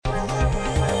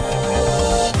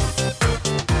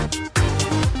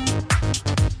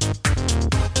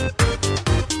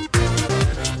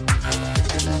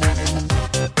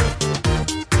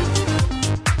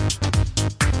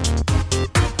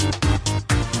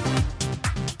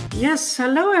Yes,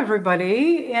 hello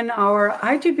everybody. In our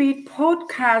ITB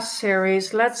podcast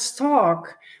series, Let's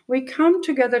Talk, we come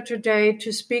together today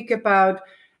to speak about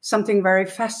something very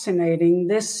fascinating,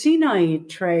 the SINAI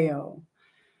Trail.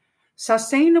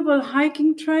 Sustainable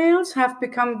hiking trails have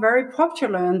become very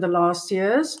popular in the last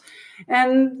years,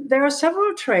 and there are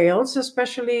several trails,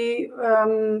 especially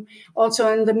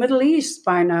also in the Middle East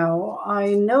by now.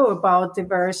 I know about the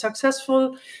very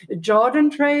successful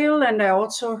Jordan Trail, and I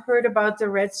also heard about the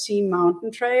Red Sea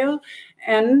Mountain Trail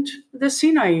and the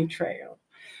Sinai Trail.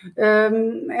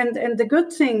 And the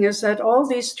good thing is that all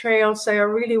these trails, they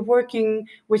are really working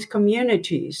with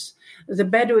communities, the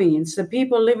Bedouins, the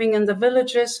people living in the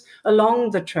villages along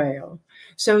the trail.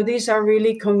 So these are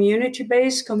really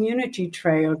community-based, community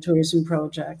trail tourism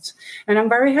projects. And I'm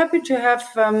very happy to have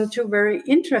two very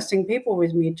interesting people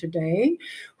with me today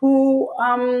who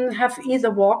have either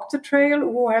walked the trail,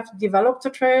 who have developed the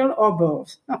trail, or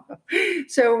both.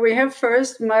 So we have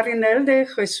first Marinel de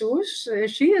Jesus.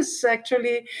 She is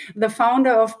actually the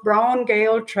founder of Brown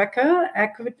Gale Tracker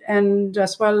and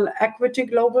as well Equity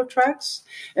Global Tracks,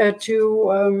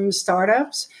 two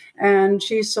startups. And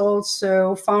she's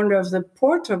also founder of the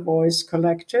Porter Boys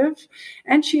Collective.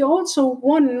 And she also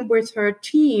won with her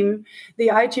team the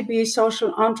ITB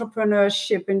Social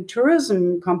Entrepreneurship in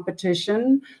Tourism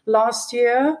competition last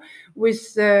year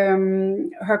with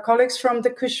her colleagues from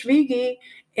the Kushwigi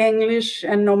English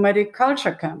and Nomadic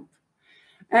Culture Camp.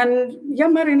 And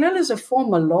Marinel is a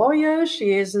former lawyer.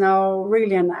 She is now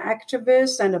really an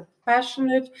activist and a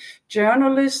passionate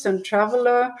journalist and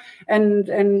traveler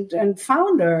and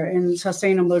founder in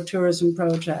sustainable tourism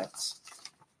projects.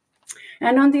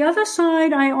 And on the other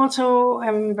side, I also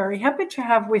am very happy to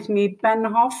have with me Ben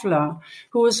Hoffler,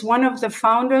 who is one of the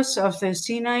founders of the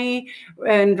SINAI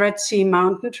and Red Sea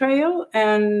Mountain Trail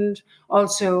and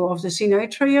also of the SINAI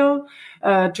Trail,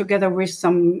 together with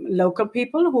some local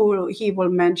people who he will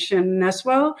mention as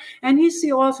well. And he's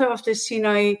the author of the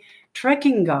SINAI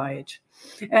Trekking Guide.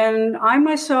 And I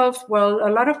myself, well, a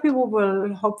lot of people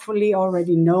will hopefully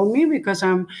already know me because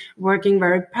I'm working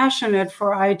very passionate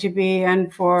for ITB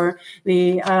and for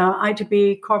the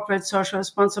ITB corporate social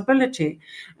responsibility.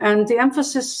 And the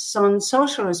emphasis on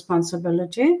social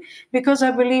responsibility, because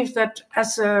I believe that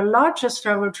as the largest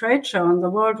travel trade show in the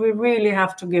world, we really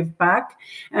have to give back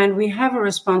and we have a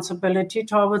responsibility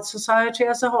towards society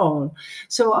as a whole.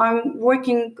 So I'm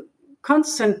working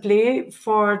constantly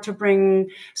to bring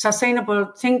sustainable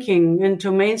thinking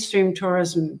into mainstream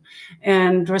tourism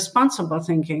and responsible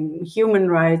thinking, human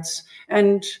rights,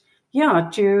 and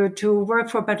to work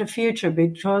for a better future,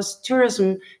 because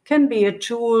tourism can be a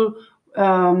tool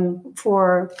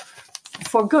for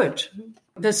good.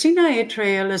 The SINAI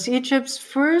Trail is Egypt's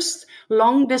first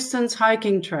long-distance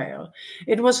hiking trail.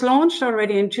 It was launched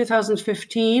already in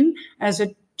 2015 as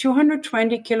a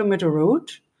 220-kilometer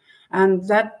route. And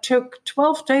that took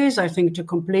 12 days, I think, to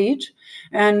complete.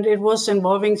 And it was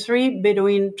involving 3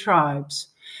 Bedouin tribes.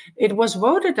 It was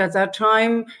voted at that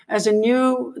time as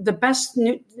the best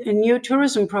new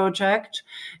tourism project.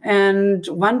 And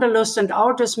Wanderlust and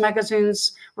Outdoors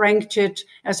magazines ranked it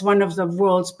as one of the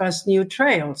world's best new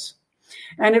trails.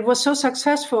 And it was so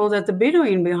successful that the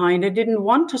Bedouin behind it didn't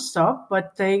want to stop,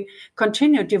 but they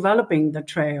continued developing the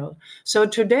trail. So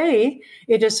today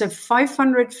it is a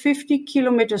 550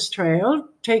 kilometers trail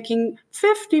taking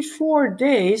 54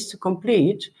 days to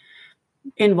complete,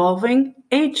 involving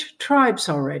 8 tribes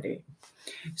already.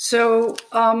 So,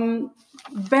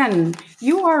 Ben,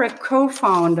 you are a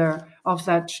co-founder of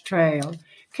that trail.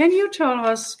 Can you tell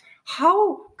us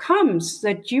how comes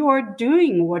that you are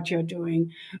doing what you're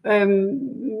doing?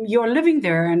 You're living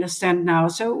there, I understand now.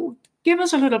 So give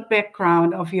us a little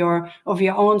background of your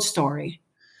own story.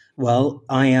 Well,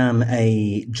 I am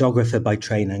a geographer by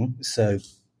training, so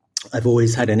I've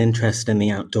always had an interest in the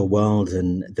outdoor world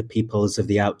and the peoples of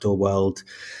the outdoor world.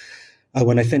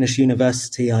 When I finished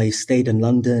university, I stayed in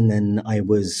London and I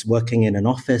was working in an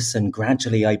office, and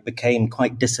gradually I became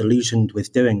quite disillusioned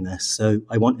with doing this. So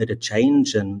I wanted a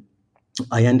change, and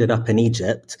I ended up in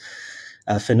Egypt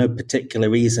for no particular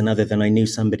reason other than I knew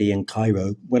somebody in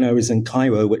Cairo. When I was in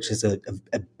Cairo, which is a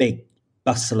big,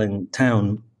 bustling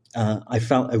town, I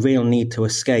felt a real need to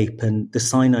escape, and the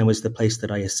Sinai was the place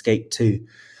that I escaped to.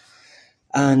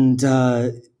 And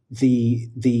the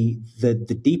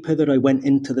deeper that I went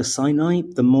into the Sinai,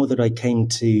 the more that I came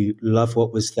to love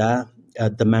what was there,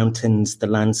 the mountains, the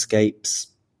landscapes,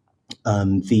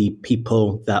 the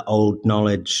people, their old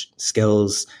knowledge,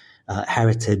 skills,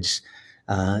 heritage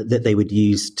that they would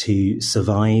use to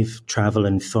survive, travel,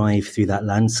 and thrive through that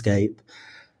landscape.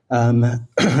 And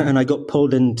I got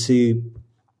pulled into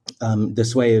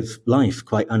this way of life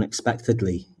quite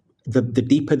unexpectedly. the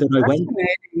deeper that I went.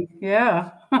 Fascinating.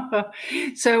 Yeah.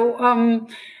 So,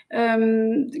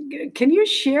 can you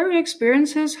share your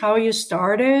experiences, how you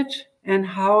started and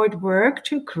how it worked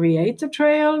to create the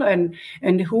trail, and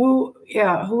who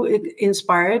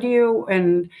inspired you,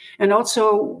 and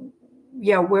also,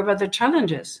 where were the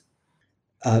challenges?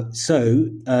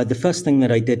 The first thing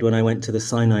that I did when I went to the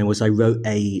Sinai was I wrote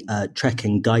a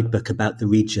trekking guidebook about the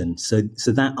region. So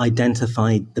that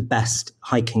identified the best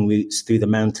hiking routes through the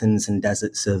mountains and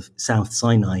deserts of South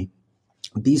Sinai.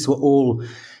 These were all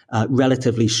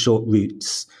relatively short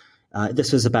routes.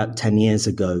 This was about 10 years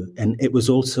ago. And it was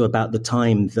also about the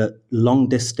time that long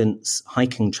distance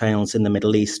hiking trails in the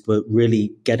Middle East were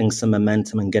really getting some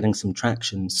momentum and getting some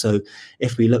traction. So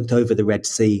if we looked over the Red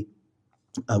Sea,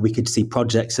 we could see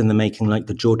projects in the making like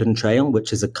the Jordan Trail,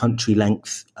 which is a country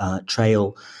length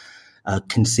trail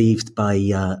conceived by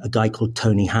a guy called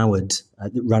Tony Howard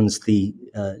that runs the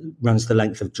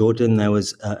length of Jordan. There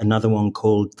was another one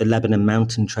called the Lebanon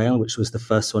Mountain Trail, which was the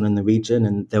first one in the region.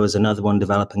 And there was another one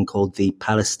developing called the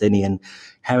Palestinian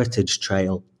Heritage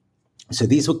Trail. So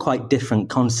these were quite different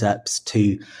concepts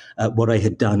to what I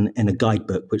had done in a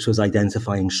guidebook, which was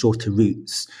identifying shorter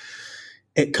routes.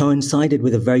 It coincided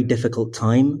with a very difficult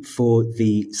time for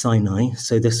the Sinai.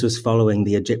 So this was following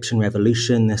the Egyptian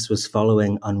revolution. This was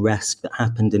following unrest that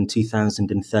happened in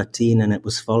 2013. And it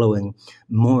was following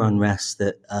more unrest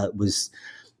that was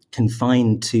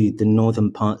confined to the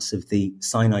northern parts of the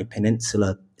Sinai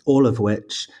Peninsula, all of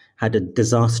which had a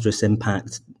disastrous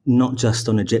impact, not just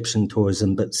on Egyptian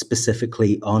tourism, but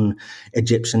specifically on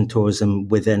Egyptian tourism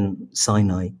within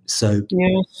Sinai. So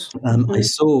Yes. I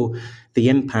saw the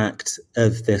impact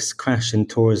of this crash in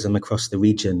tourism across the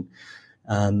region.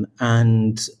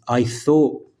 And I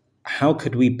thought, how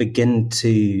could we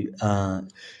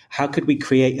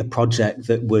create a project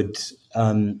that would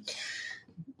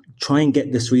try and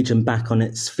get this region back on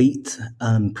its feet,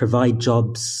 provide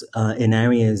jobs in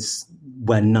areas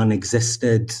where none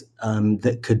existed,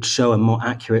 that could show a more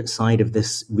accurate side of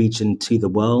this region to the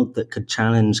world, that could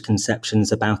challenge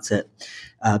conceptions about it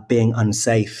being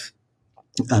unsafe,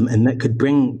 and that could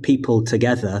bring people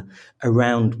together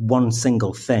around one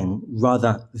single thing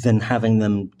rather than having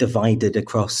them divided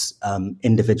across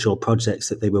individual projects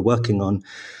that they were working on.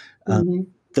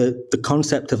 The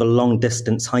concept of a long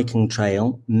distance hiking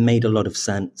trail made a lot of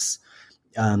sense.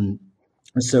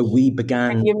 So we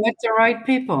began. And you met the right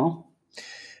people.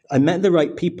 I met the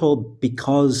right people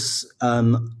because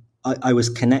I was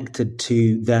connected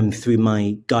to them through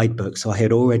my guidebook. So I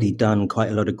had already done quite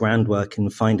a lot of groundwork in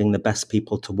finding the best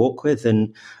people to walk with.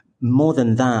 And more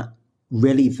than that,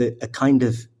 really a kind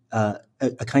of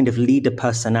leader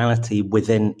personality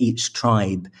within each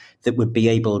tribe that would be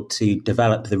able to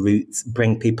develop the routes,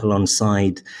 bring people on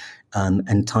side,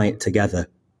 and tie it together.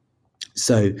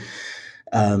 So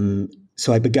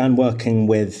I began working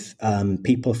with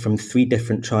people from 3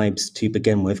 different tribes to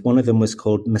begin with. One of them was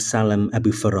called Masalam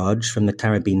Abu Faraj from the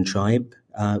Tarabin tribe.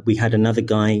 We had another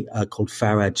guy called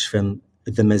Faraj from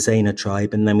the Mazena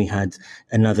tribe. And then we had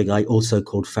another guy also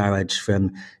called Faraj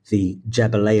from the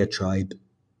Jebelaya tribe.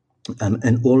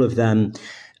 And all of them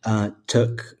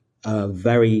took a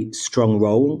very strong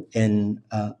role in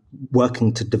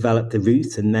working to develop the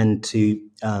route and then to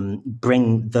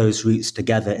bring those routes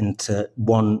together into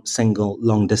one single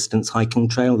long distance hiking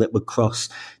trail that would cross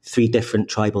 3 different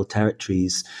tribal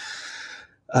territories.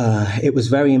 It was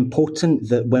very important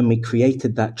that when we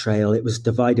created that trail, it was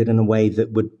divided in a way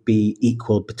that would be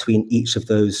equal between each of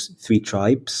those 3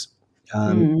 tribes.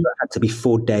 It had to be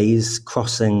 4 days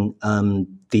crossing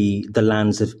the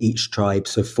lands of each tribe.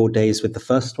 So 4 days with the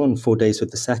first one, 4 days with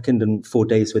the second, and 4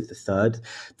 days with the third.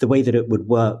 The way that it would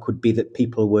work would be that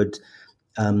people would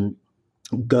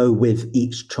go with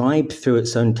each tribe through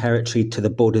its own territory to the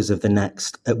borders of the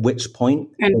next, at which point...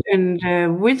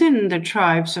 And within the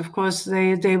tribes, of course,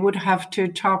 they would have to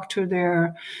talk to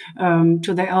their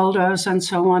to the elders and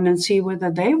so on and see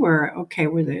whether they were okay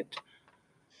with it.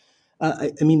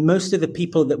 I mean, most of the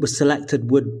people that were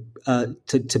selected would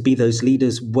to be those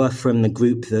leaders were from the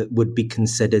group that would be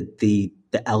considered the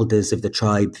elders of the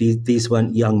tribe. These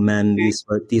weren't young men;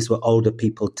 these were older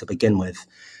people to begin with.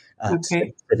 So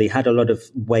they had a lot of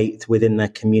weight within their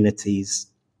communities,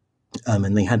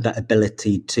 and they had that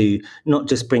ability to not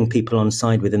just bring people on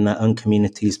side within their own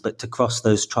communities, but to cross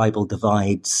those tribal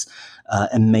divides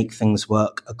and make things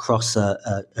work across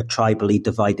a tribally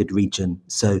divided region.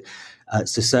 So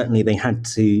certainly they had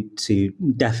to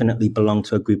definitely belong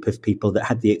to a group of people that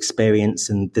had the experience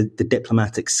and the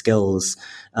diplomatic skills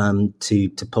to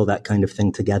pull that kind of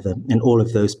thing together. And all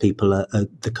of those people are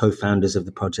the co-founders of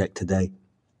the project today.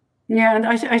 Yeah, and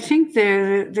I think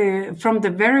the from the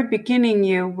very beginning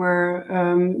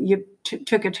you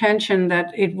took attention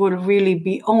that it would really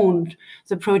be owned.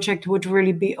 The project would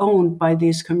really be owned by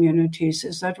these communities.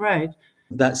 Is that right?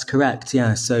 That's correct.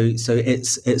 Yeah. So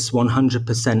it's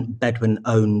 100% Bedouin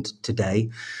owned today.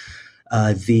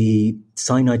 The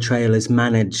Sinai Trail is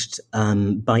managed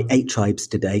by 8 tribes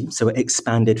today. So it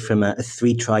expanded from a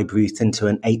 3-tribe route into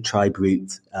an 8-tribe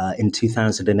route in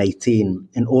 2018.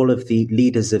 And all of the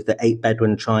leaders of the 8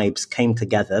 Bedouin tribes came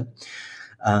together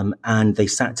and they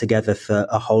sat together for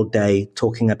a whole day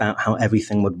talking about how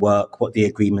everything would work, what the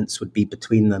agreements would be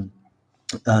between them.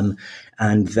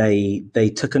 And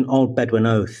they took an old Bedouin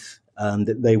oath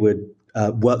that they would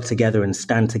work together and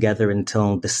stand together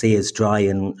until the sea is dry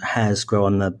and hairs grow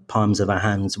on the palms of our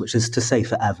hands, which is to say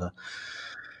forever.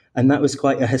 And that was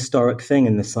quite a historic thing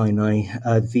in the Sinai.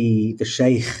 The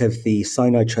sheikh of the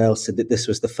Sinai Trail said that this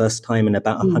was the first time in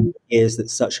about 100 years that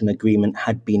such an agreement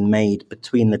had been made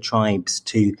between the tribes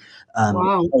to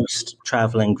host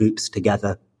traveling groups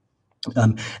together.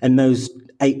 And those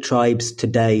 8 tribes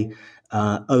today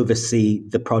oversee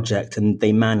the project and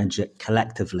they manage it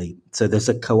collectively. So there's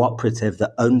a cooperative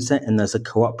that owns it and there's a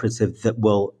cooperative that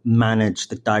will manage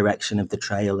the direction of the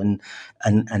trail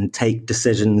and take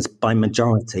decisions by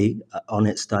majority on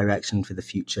its direction for the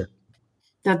future.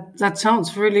 That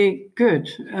sounds really good.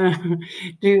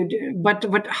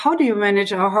 But how do you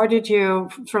manage, or how did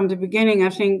you, from the beginning, I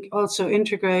think, also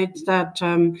integrate that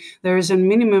there is a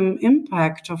minimum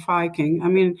impact of hiking? I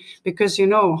mean, because,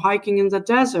 hiking in the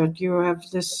desert, you have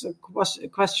this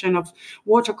question of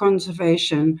water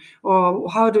conservation, or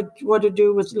what to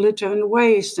do with litter and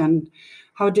waste, and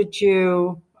how did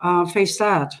you face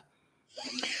that?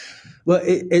 Well,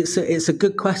 it's a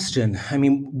good question. I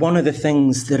mean, one of the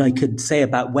things that I could say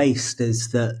about waste is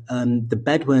that the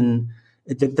Bedouin.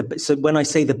 So when I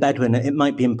say the Bedouin, it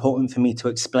might be important for me to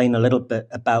explain a little bit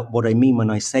about what I mean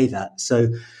when I say that. So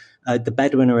the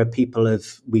Bedouin are a people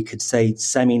of, we could say,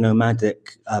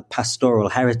 semi-nomadic pastoral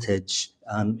heritage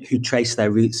who trace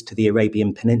their roots to the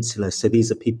Arabian Peninsula. So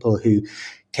these are people who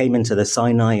came into the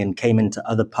Sinai and came into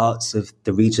other parts of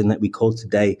the region that we call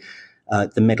today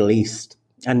the Middle East.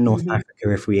 And North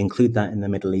Africa, if we include that in the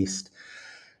Middle East.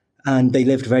 And they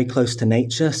lived very close to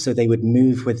nature, so they would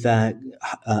move with their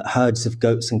herds of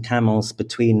goats and camels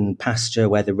between pasture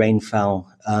where the rain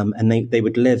fell, and they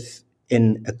would live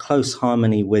in a close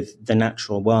harmony with the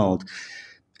natural world.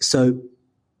 So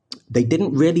they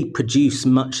didn't really produce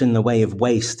much in the way of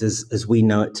waste as we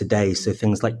know it today. So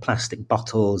things like plastic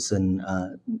bottles and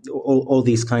all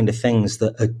these kind of things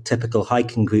that a typical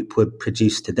hiking group would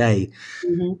produce today.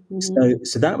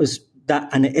 So that was that,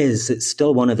 and it's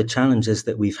still one of the challenges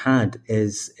that we've had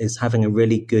is having a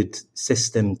really good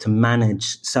system to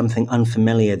manage something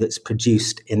unfamiliar that's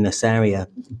produced in this area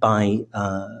by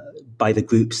the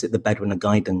groups that the Bedouin are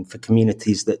guiding for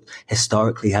communities that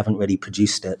historically haven't really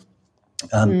produced it.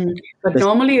 But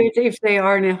normally, if they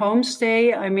are in a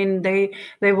homestay, I mean, they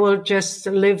will just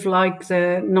live like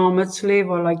the nomads live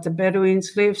or like the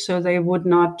Bedouins live, so they would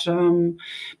not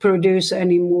produce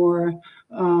any more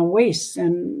waste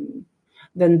than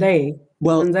them.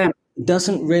 It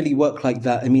doesn't really work like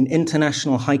that. I mean,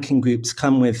 international hiking groups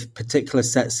come with particular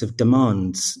sets of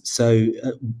demands. So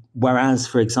whereas,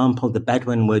 for example, the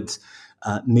Bedouin would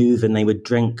move and they would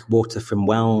drink water from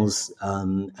wells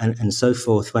and so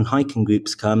forth. When hiking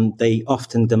groups come, they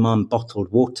often demand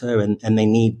bottled water and they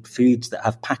need foods that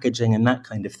have packaging and that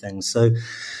kind of thing. So,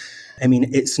 I mean,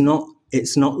 it's not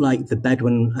like the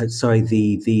Bedouin,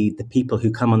 the people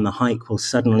who come on the hike will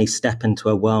suddenly step into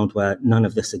a world where none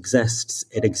of this exists.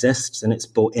 It exists and it's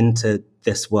brought into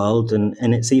this world and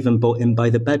it's even brought in by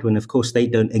the Bedouin. Of course, they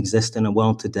don't exist in a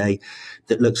world today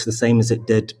that looks the same as it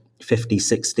did 50,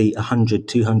 60, 100,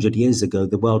 200 years ago.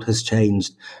 The world has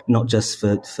changed, not just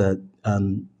for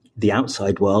the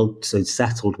outside world, so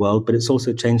settled world, but it's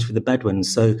also changed for the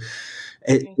Bedouins. So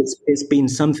it's been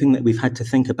something that we've had to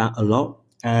think about a lot.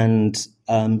 And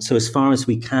so as far as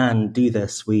we can do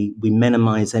this, we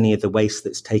minimize any of the waste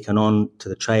that's taken on to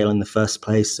the trail in the first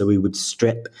place. So we would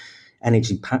strip any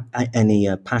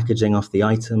packaging off the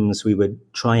items. We would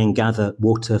try and gather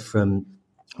water from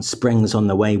springs on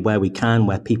the way where we can,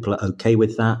 where people are okay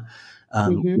with that.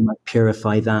 We might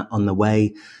purify that on the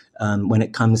way. When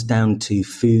it comes down to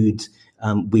food,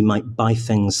 we might buy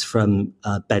things from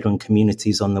Bedouin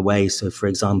communities on the way. So, for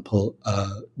example,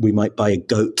 we might buy a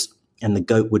goat, and the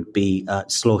goat would be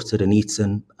slaughtered and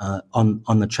eaten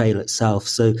on the trail itself.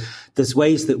 So there's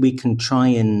ways that we can try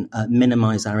and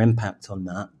minimize our impact on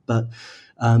that. But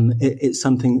It's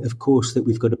something, of course, that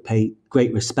we've got to pay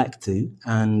great respect to.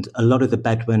 And a lot of the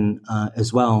Bedouin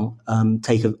as well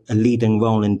take a leading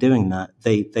role in doing that.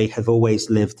 They have always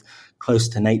lived close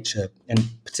to nature, and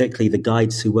particularly the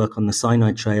guides who work on the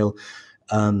SINAI Trail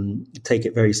take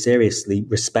it very seriously,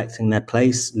 respecting their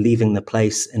place, leaving the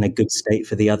place in a good state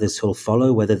for the others who'll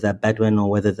follow, whether they're Bedouin or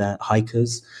whether they're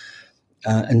hikers,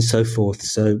 and so forth.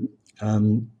 So,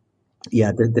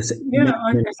 I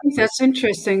think that's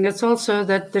interesting. It's also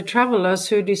that the travelers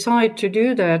who decide to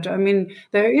do that, I mean,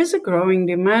 there is a growing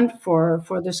demand for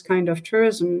this kind of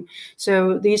tourism.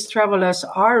 So these travelers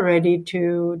are ready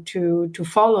to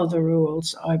follow the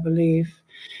rules, I believe.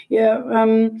 Yeah,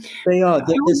 they are.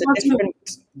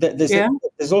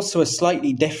 There's also a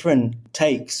slightly different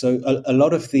take. So a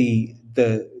lot of the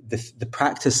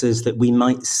practices that we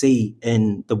might see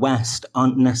in the West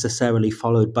aren't necessarily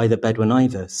followed by the Bedouin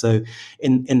either. So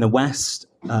in the West,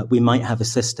 we might have a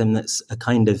system that's a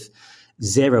kind of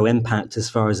zero impact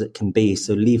as far as it can be.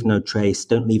 So leave no trace,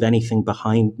 don't leave anything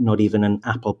behind, not even an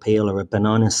apple peel or a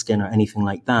banana skin or anything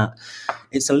like that.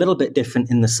 It's a little bit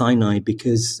different in the Sinai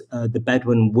because the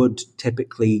Bedouin would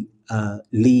typically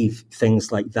leave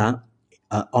things like that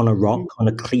on a rock, on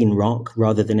a clean rock,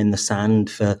 rather than in the sand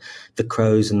for the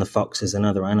crows and the foxes and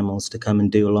other animals to come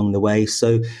and do along the way.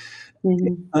 So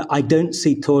I don't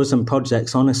see tourism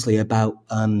projects, honestly, about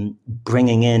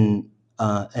bringing in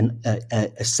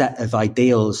a set of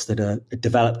ideals that are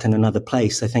developed in another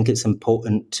place. I think it's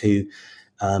important to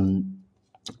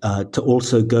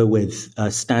also go with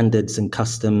standards and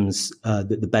customs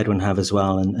that the Bedouin have as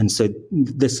well. And so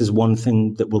this is one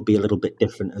thing that will be a little bit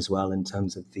different as well in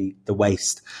terms of the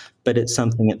waste, but it's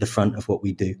something at the front of what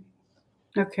we do.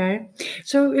 Okay,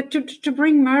 so to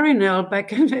bring Marinel back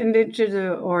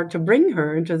to bring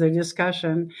her into the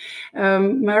discussion,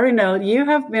 Marinel, you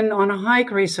have been on a hike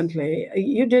recently.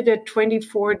 You did a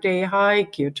 24-day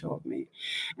hike, you told me,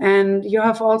 and you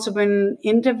have also been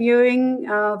interviewing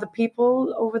the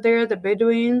people over there, the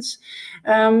Bedouins.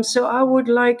 So I would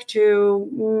like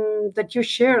to that you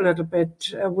share a little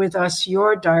bit with us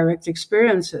your direct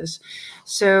experiences.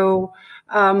 So.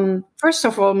 First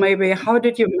of all, maybe how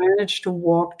did you manage to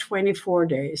walk 24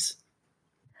 days?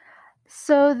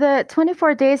 So the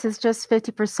 24 days is just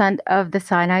 50% of the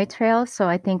Sinai Trail. So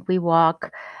I think we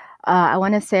walk, I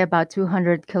want to say about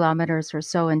 200 kilometers or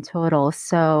so in total.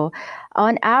 So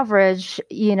on average,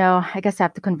 I guess I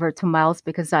have to convert to miles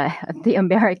because the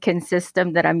American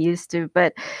system that I'm used to,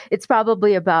 but it's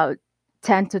probably about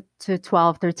 10 to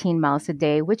 12, 13 miles a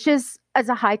day, which is, as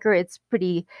a hiker, it's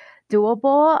pretty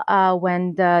doable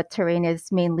when the terrain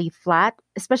is mainly flat,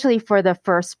 especially for the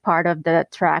first part of the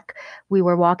trek. We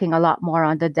were walking a lot more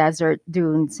on the desert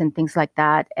dunes and things like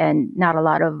that, and not a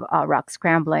lot of rock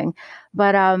scrambling.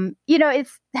 But,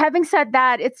 it's having said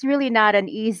that, it's really not an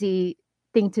easy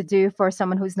thing to do for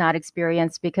someone who's not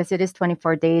experienced because it is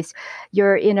 24 days.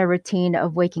 You're in a routine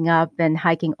of waking up and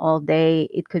hiking all day.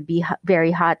 It could be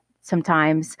very hot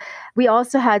sometimes. We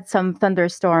also had some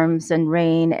thunderstorms and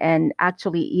rain, and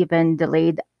actually even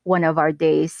delayed one of our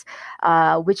days,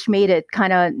 which made it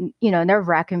kind of,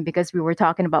 nerve-wracking because we were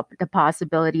talking about the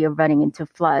possibility of running into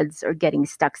floods or getting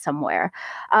stuck somewhere.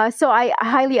 So I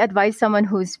highly advise someone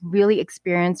who's really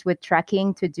experienced with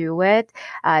trekking to do it.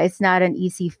 It's not an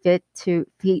easy feat to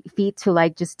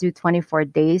like just do 24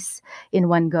 days in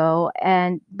one go.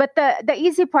 But the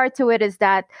easy part to it is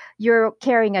that you're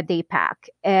carrying a day pack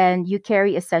and you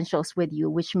carry essentials with you,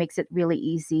 which makes it really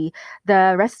easy.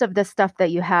 The rest of the stuff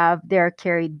that you have, they're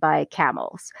carried by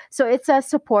camels. So it's a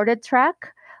supported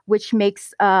trek, which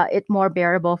makes it more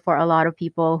bearable for a lot of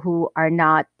people who are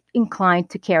not inclined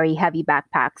to carry heavy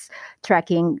backpacks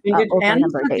trekking over a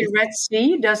number of days. The Red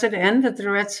Sea? Does it end at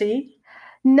the Red Sea?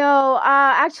 No,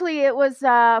 actually it was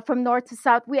from north to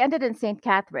south. We ended in St.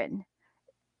 Catherine.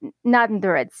 Not in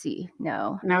the Red Sea,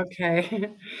 no.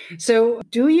 Okay. So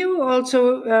do you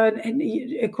also,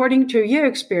 according to your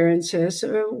experiences,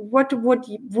 what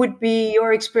would be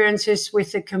your experiences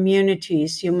with the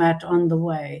communities you met on the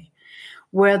way?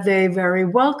 Were they very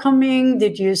welcoming?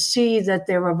 Did you see that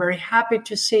they were very happy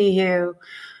to see you?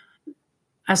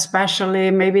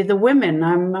 Especially maybe the women.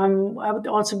 I would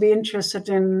also be interested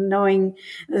in knowing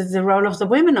the role of the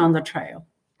women on the trail.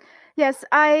 Yes,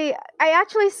 I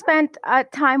actually spent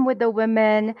time with the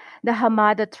women, the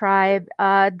Hamada tribe.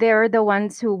 They're the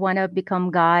ones who want to become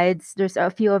guides. There's a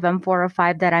few of them, 4 or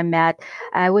 5 that I met.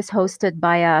 I was hosted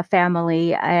by a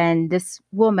family, and this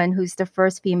woman who's the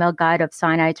first female guide of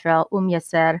Sinai Trail,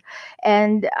 Yaser,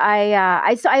 and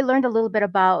I learned a little bit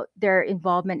about their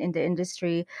involvement in the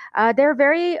industry. They're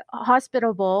very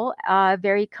hospitable,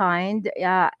 very kind,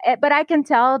 but I can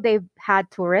tell they've had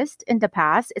tourists in the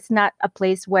past. It's not a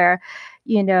place where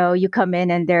you come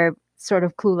in and they're sort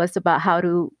of clueless about how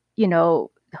to,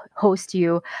 host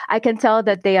you. I can tell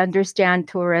that they understand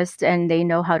tourists and they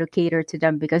know how to cater to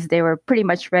them because they were pretty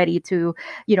much ready to,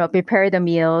 prepare the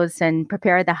meals and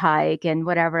prepare the hike and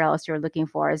whatever else you're looking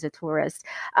for as a tourist.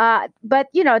 But,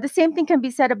 the same thing can be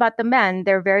said about the men.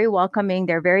 They're very welcoming.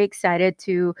 They're very excited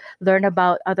to learn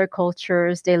about other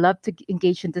cultures. They love to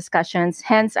engage in discussions.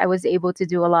 Hence, I was able to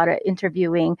do a lot of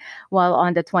interviewing while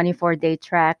on the 24-day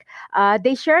trek.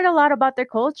 They shared a lot about their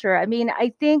culture. I mean,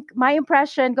 I think my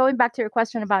impression, going back to your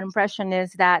question about impression,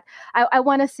 is that I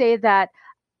want to say that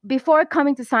before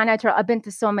coming to Sinai Trail, I've been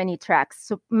to so many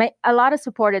treks, a lot of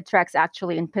supported treks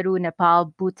actually in Peru,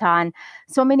 Nepal, Bhutan,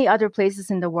 so many other places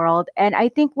in the world. And I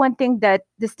think one thing that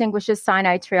distinguishes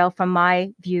Sinai Trail from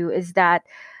my view is that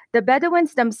the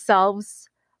Bedouins themselves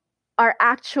are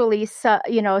actually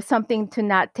something to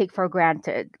not take for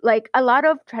granted. Like a lot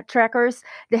of trekkers,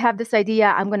 they have this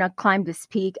idea: I'm going to climb this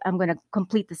peak, I'm going to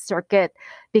complete the circuit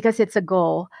because it's a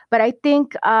goal. But I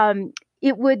think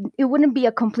it wouldn't be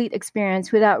a complete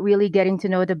experience without really getting to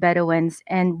know the Bedouins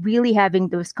and really having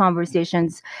those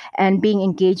conversations and being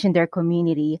engaged in their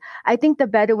community. I think the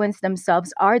Bedouins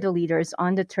themselves are the leaders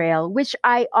on the trail, which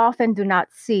I often do not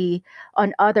see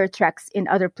on other treks in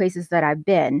other places that I've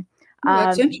been.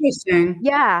 That's Um, interesting.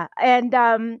 yeah, and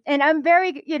I'm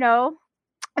very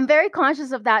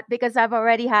conscious of that because I've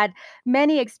already had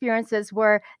many experiences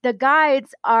where the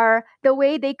guides are the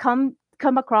way they come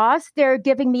across, they're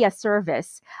giving me a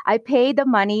service. I pay the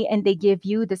money and they give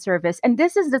you the service. And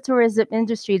this is the tourism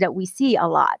industry that we see a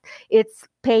lot. It's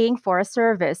paying for a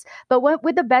service. But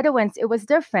with the Bedouins, it was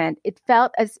different. It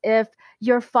felt as if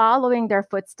you're following their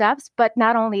footsteps, but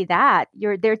not only that,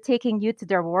 they're taking you to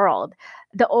their world,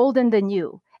 the old and the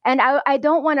new. And I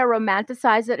don't want to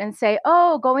romanticize it and say,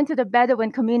 oh, going to the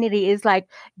Bedouin community is like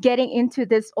getting into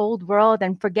this old world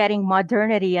and forgetting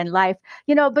modernity and life.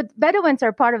 But Bedouins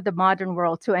are part of the modern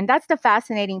world too. And that's the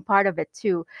fascinating part of it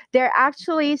too. They're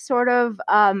actually sort of,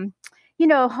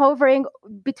 hovering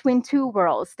between two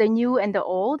worlds, the new and the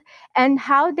old. And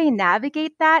how they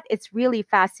navigate that, it's really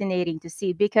fascinating to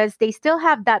see because they still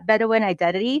have that Bedouin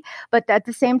identity, but at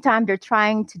the same time, they're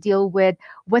trying to deal with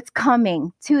what's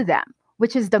coming to them,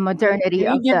 which is the modernity Can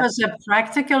of you give the. us a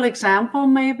practical example,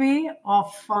 maybe,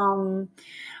 of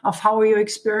how you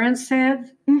experienced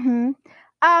it? Mhm.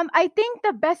 I think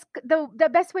the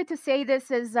best way to say this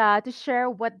is to share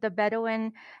what the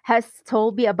Bedouin has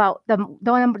told me about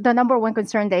the number one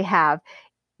concern they have.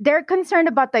 They're concerned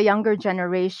about the younger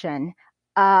generation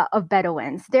of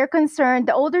Bedouins. They're concerned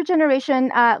the older generation.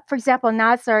 For example,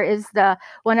 Nasser is the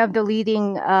one of the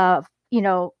leading,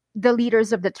 the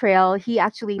leaders of the trail. He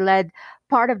actually led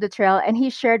part of the trail, and he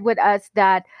shared with us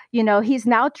that he's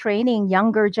now training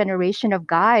younger generation of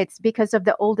guides because of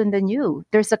the old and the new.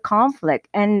 There's a conflict,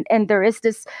 and there is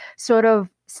this sort of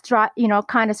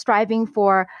kind of striving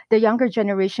for the younger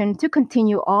generation to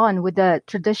continue on with the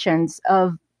traditions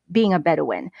of being a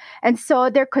Bedouin. And so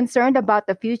they're concerned about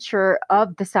the future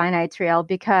of the Sinai Trail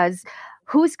because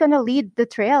who's going to lead the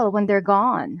trail when they're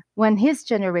gone, when his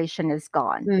generation is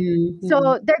gone? Mhm.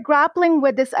 So they're grappling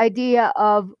with this idea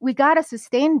of we got to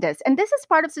sustain this. And this is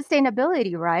part of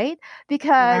sustainability, right?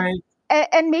 Because Right.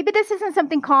 and maybe this isn't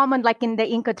something common like in the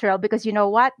Inca Trail, because you know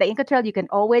what? The Inca Trail, you can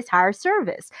always hire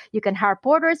service. You can hire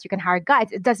porters, you can hire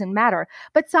guides. It doesn't matter.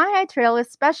 But Sinai Trail is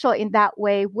special in that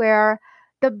way where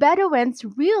the Bedouins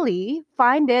really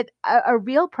find it a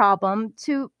real problem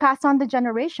to pass on the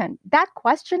generation. That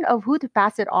question of who to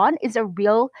pass it on is a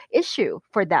real issue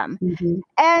for them. Mhm.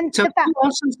 And So the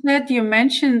fact, you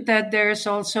mentioned that there's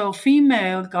also a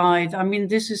female guide. I mean,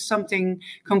 this is something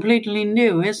completely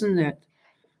new, isn't it?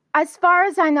 as far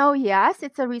as I know, yes,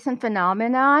 it's a recent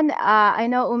phenomenon. I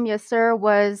know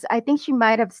Yasser I think she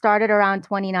might have started around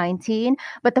 2019,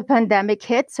 but the pandemic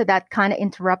hit, so that kind of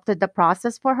interrupted the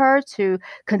process for her to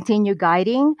continue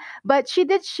guiding. But she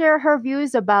did share her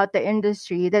views about the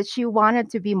industry, that she wanted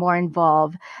to be more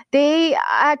involved. They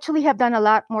actually have done a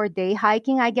lot more day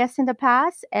hiking, I guess, in the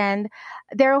past, and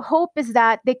their hope is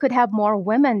that they could have more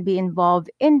women be involved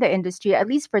in the industry, at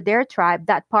least for their tribe,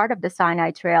 that part of the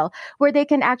Sinai Trail, where they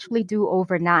can actually actually do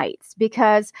overnights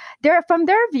because from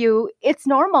their view, it's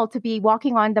normal to be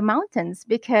walking on the mountains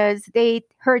because they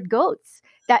herd goats.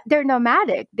 That they're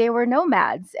nomadic. They were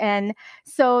nomads. And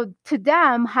so to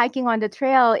them, hiking on the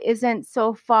trail isn't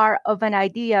so far of an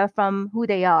idea from who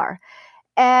they are.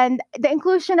 And the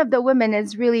inclusion of the women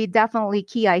is really definitely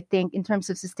key, I think, in terms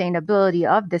of sustainability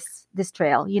of this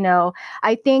trail.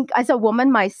 I think as a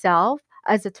woman myself,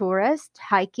 as a tourist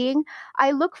hiking,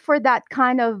 I look for that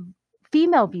kind of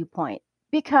female viewpoint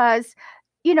because,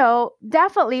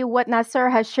 definitely what Nasser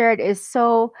has shared is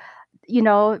so, you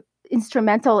know,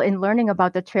 instrumental in learning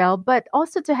about the trail, but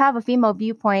also to have a female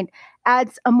viewpoint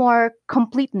adds a more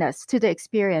completeness to the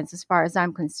experience as far as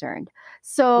I'm concerned.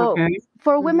 So Okay.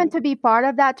 for women to be part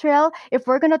of that trail, if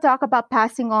we're going to talk about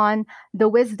passing on the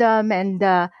wisdom and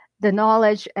the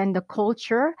knowledge and the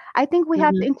culture, I think we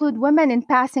have to include women in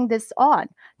passing this on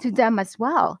to them as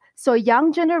well. So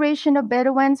young generation of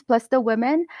Bedouins plus the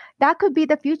women, that could be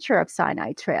the future of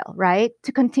Sinai Trail, right?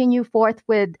 To continue forth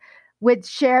with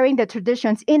sharing the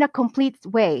traditions in a complete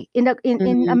way, in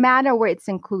a manner where it's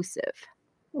inclusive.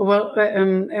 Well,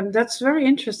 that's very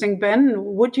interesting, Ben.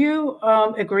 Would you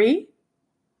agree?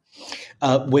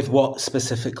 With what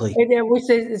specifically? With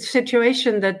the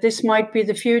situation that this might be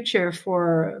the future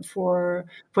for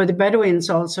the Bedouins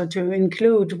also to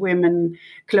include women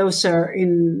closer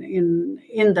in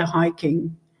the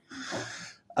hiking.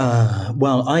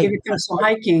 Well, If it comes to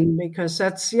hiking, because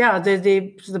that's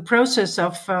the process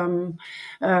of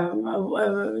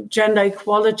gender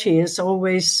equality is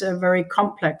always very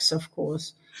complex, of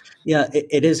course. Yeah,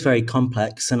 it is very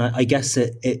complex, and I guess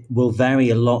it will vary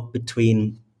a lot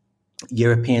between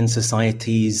European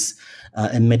societies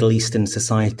and Middle Eastern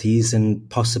societies, and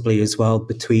possibly as well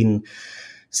between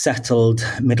settled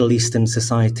Middle Eastern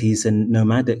societies and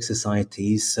nomadic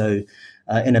societies. So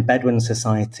in a Bedouin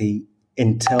society,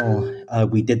 until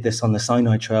we did this on the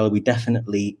Sinai Trail, we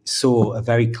definitely saw a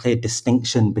very clear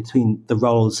distinction between the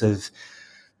roles of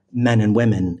men and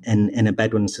women in a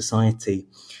Bedouin society.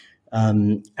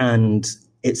 And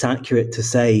it's accurate to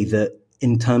say that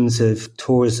in terms of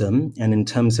tourism and in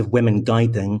terms of women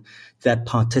guiding, their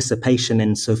participation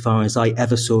insofar as I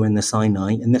ever saw in the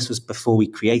Sinai, and this was before we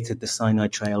created the Sinai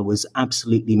Trail, was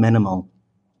absolutely minimal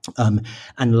and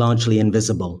largely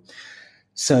invisible.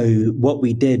 So what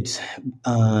we did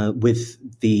with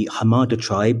the Hamada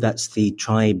tribe, that's the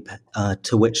tribe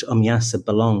to which Yasser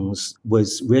belongs,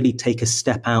 was really take a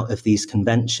step out of these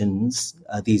conventions,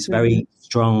 these very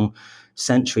strong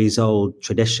centuries-old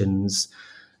traditions,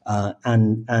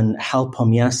 and help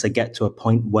Yasser get to a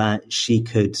point where she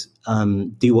could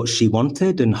do what she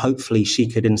wanted, and hopefully she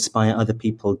could inspire other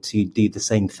people to do the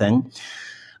same thing.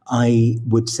 I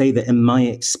would say that in my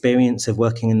experience of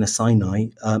working in the Sinai,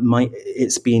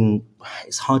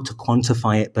 it's hard to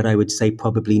quantify it, but I would say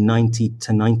probably 90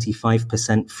 to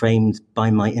 95% framed by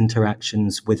my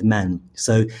interactions with men.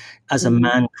 So as a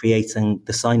man creating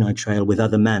the Sinai Trail with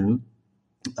other men,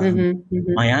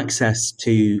 my access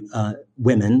to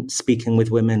women, speaking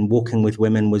with women, walking with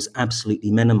women was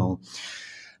absolutely minimal.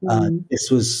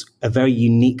 This was a very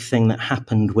unique thing that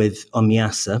happened with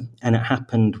Yasser, and it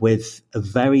happened with a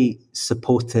very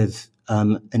supportive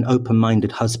and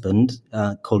open-minded husband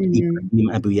called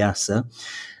Ibrahim Abu Yasser.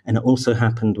 And it also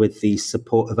happened with the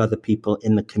support of other people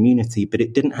in the community, but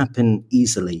it didn't happen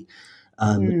easily.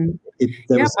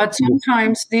 But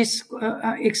sometimes these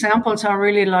examples are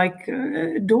really like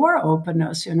door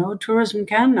openers. Tourism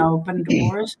can open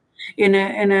doors in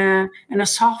a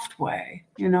soft way.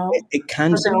 It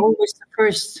can. Because they're always the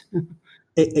first.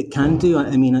 It can do.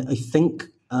 I mean, I think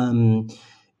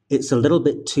it's a little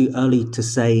bit too early to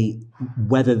say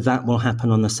whether that will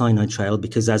happen on the Sinai Trail,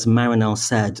 because as Marinel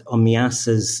said,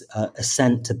 Yasser's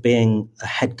ascent to being a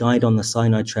head guide on the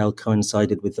Sinai Trail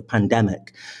coincided with the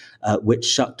pandemic, which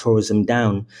shut tourism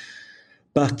down.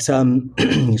 But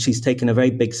she's taken a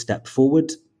very big step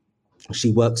forward.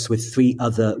 She works with 3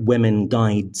 other women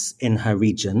guides in her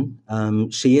region.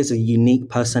 She is a unique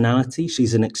personality.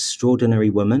 She's an extraordinary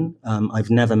woman.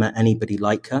 I've never met anybody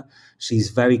like her.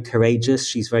 She's very courageous.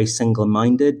 She's very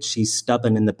single-minded. She's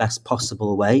stubborn in the best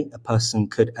possible way a person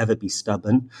could ever be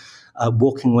stubborn.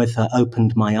 Walking with her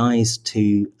opened my eyes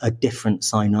to a different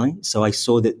Sinai. So I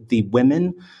saw that the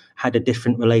women had a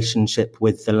different relationship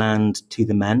with the land to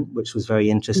the men, which was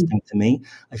very interesting to me.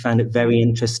 I found it very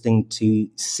interesting to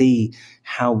see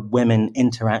how women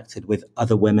interacted with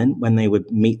other women when they would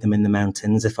meet them in the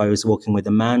mountains. If I was walking with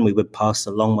a man, we would pass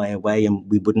a long way away and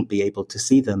we wouldn't be able to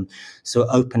see them. So it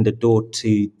opened a door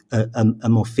to a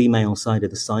more female side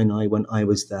of the Sinai when I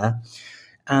was there.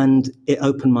 And it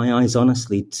opened my eyes,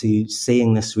 honestly, to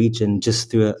seeing this region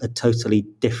just through a totally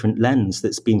different lens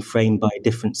that's been framed by a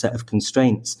different set of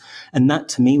constraints. And that,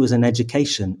 to me, was an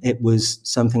education. It was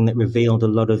something that revealed a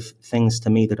lot of things to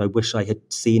me that I wish I had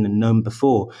seen and known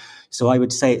before. So I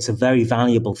would say it's a very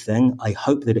valuable thing. I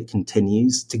hope that it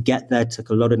continues. To get there took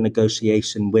a lot of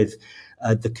negotiation with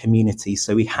the community.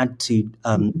 So we had to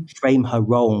frame her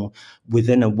role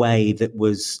within a way that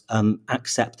was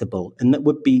acceptable and that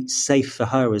would be safe for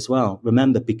her as well.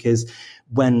 Remember, because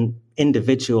when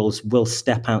individuals will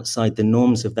step outside the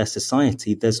norms of their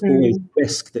society, there's always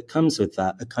risk that comes with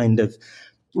that, a kind of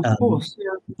course,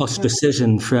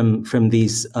 ostracism from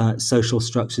these social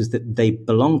structures that they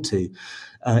belong to.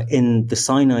 In the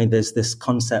SINAI, there's this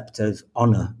concept of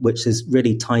honor, which is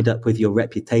really tied up with your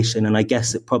reputation. And I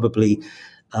guess it probably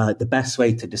the best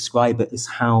way to describe it is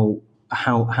how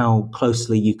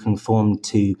closely you conform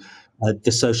to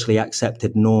the socially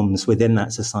accepted norms within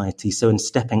that society. So in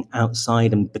stepping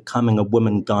outside and becoming a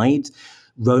woman guide,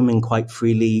 roaming quite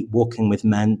freely, walking with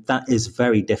men, that is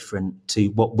very different to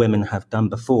what women have done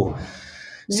before.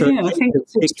 So yeah, I think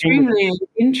it's extremely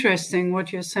interesting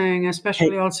what you're saying,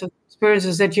 especially also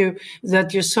experiences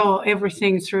that you saw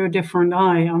everything through a different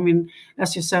eye. I mean,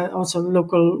 as you said, also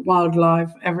local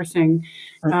wildlife, everything.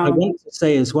 I want to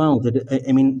say as well that,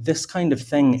 I mean, this kind of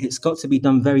thing, it's got to be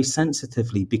done very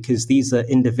sensitively because these are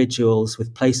individuals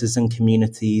with places and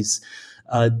communities.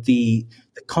 The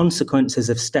consequences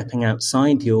of stepping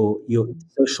outside your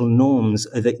social norms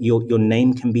are that your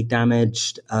name can be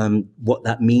damaged. What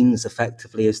that means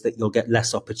effectively is that you'll get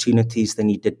less opportunities than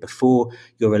you did before.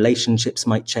 Your relationships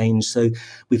might change. So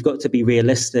we've got to be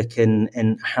realistic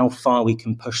in how far we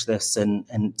can push this and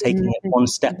taking it one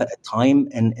step at a time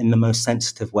in the most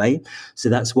sensitive way. So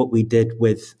that's what we did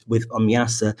with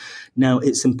Omyasa. Now,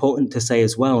 it's important to say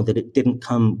as well that it didn't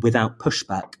come without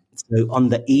pushback. So on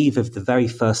the eve of the very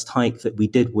first hike that we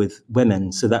did with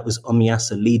women, so that was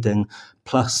Omyasa leading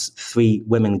plus 3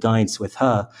 women guides with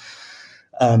her,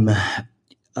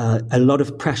 a lot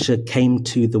of pressure came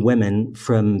to the women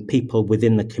from people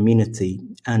within the community.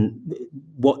 And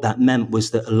what that meant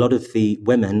was that a lot of the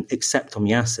women, except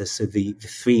Omyasa, so the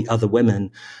 3 other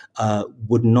women,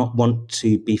 would not want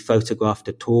to be photographed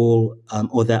at all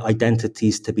or their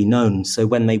identities to be known. So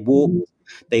when they walked,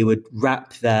 they would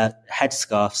wrap their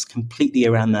headscarves completely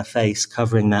around their face,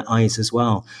 covering their eyes as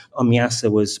well.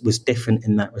 Omyasa was different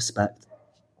in that respect.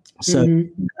 So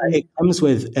it comes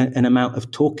with an amount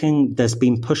of talking. There's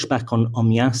been pushback on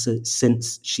Omyasa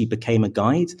since she became a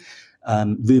guide.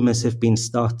 Rumors have been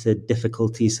started,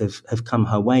 difficulties have come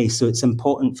her way. So it's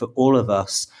important for all of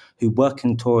us who work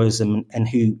in tourism and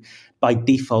who by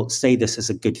default say this is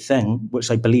a good thing,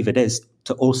 which I believe it is,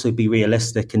 to also be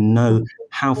realistic and know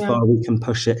how far we can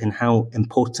push it and how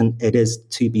important it is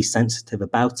to be sensitive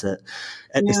about it.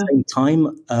 At the same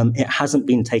time, it hasn't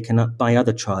been taken up by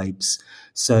other tribes.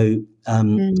 So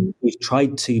we've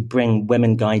tried to bring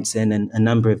women guides in and a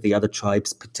number of the other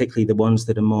tribes, particularly the ones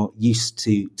that are more used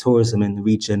to tourism in the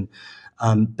region,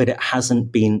 but it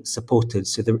hasn't been supported.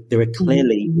 So there are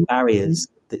clearly barriers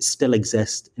that still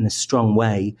exist in a strong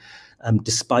way,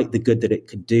 despite the good that it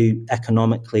could do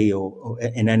economically or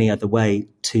in any other way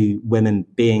to women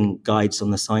being guides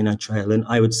on the SINAI Trail. And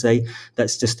I would say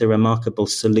that's just a remarkable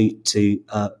salute to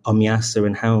Omyasa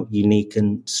and how unique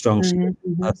and strong she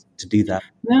is to do that.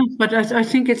 Yeah, but I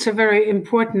think it's a very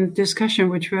important discussion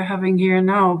which we're having here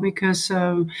now because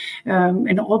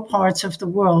in all parts of the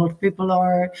world, people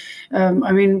are,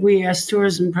 we as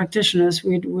tourism practitioners,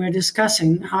 we're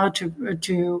discussing how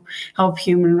to help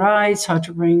human rights, how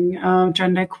to bring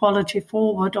gender equality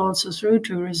forward also through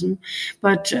tourism.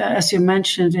 But as you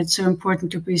mentioned, it's so important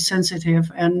to be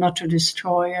sensitive and not to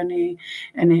destroy any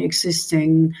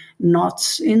existing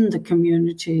knots in the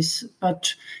communities.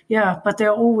 But they're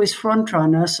always front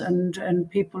runners and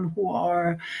people who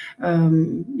are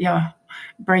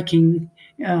breaking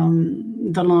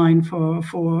the line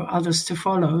for others to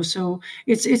follow. So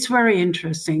it's very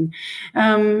interesting.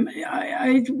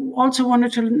 I also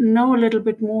wanted to know a little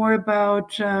bit more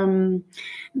about you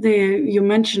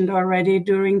mentioned already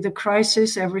during the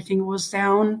crisis everything was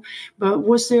down, but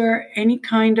was there any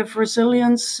kind of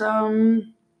resilience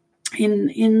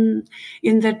in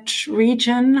that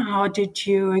region? How did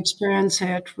you experience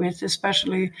it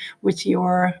especially with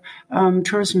your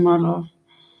tourism model?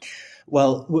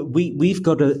 Well, we've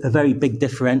got a very big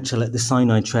differential at the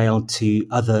SINAI Trail to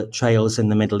other trails in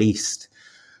the Middle East.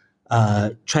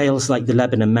 Trails like the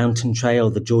Lebanon Mountain Trail,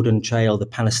 the Jordan Trail, the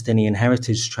Palestinian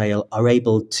Heritage Trail are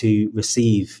able to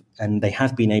receive, and they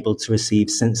have been able to receive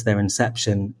since their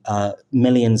inception,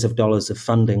 millions of dollars of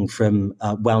funding from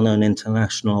well-known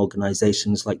international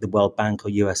organizations like the World Bank or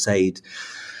USAID.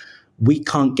 We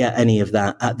can't get any of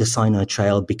that at the Sinai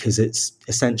Trail because it's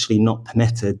essentially not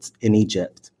permitted in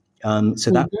Egypt.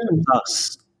 So that puts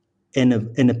us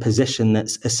in a position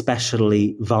that's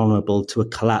especially vulnerable to a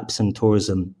collapse in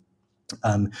tourism.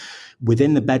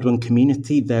 Within the Bedouin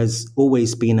community, there's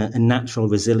always been a natural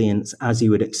resilience, as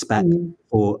you would expect,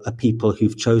 for a people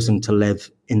who've chosen to live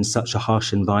in such a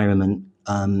harsh environment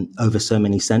over so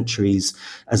many centuries,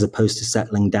 as opposed to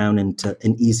settling down into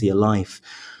an easier life.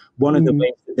 One of the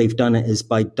ways that they've done it is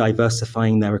by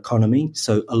diversifying their economy.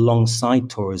 So alongside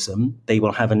tourism, they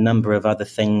will have a number of other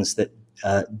things that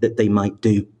they might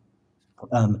do.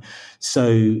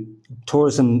 So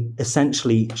tourism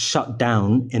essentially shut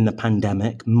down in the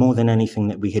pandemic more than anything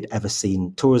that we had ever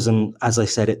seen. Tourism, as I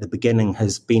said at the beginning,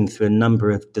 has been through a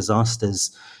number of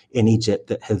disasters in Egypt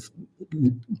that have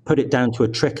put it down to a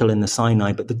trickle in the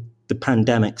Sinai, but the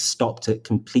pandemic stopped it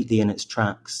completely in its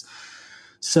tracks.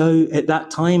 So at that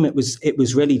time, it was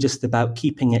really just about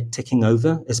keeping it ticking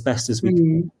over as best as we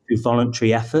can through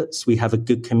voluntary efforts. We have a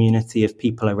good community of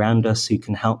people around us who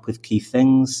can help with key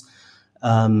things.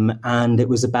 And it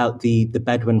was about the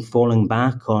Bedouin falling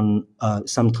back on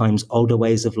sometimes older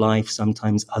ways of life,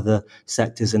 sometimes other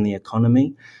sectors in the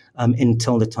economy,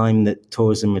 until the time that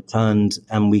tourism returned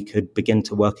and we could begin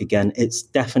to work again. It's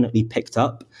definitely picked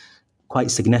up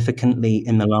quite significantly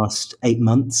in the last 8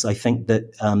 months. I think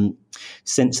that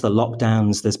since the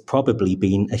lockdowns, there's probably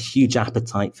been a huge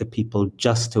appetite for people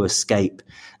just to escape.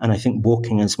 And I think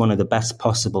walking is one of the best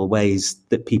possible ways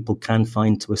that people can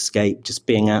find to escape, just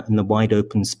being out in the wide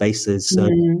open spaces. So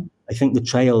I think the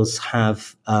trails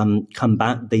have come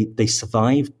back. They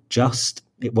survived just.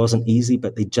 It wasn't easy,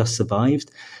 but they just survived.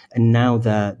 And now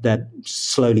they're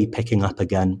slowly picking up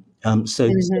again. So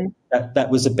that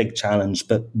was a big challenge,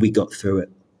 but we got through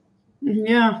it.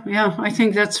 Yeah. I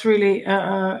think that's really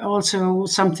also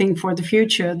something for the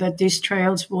future, that these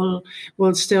trails will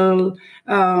still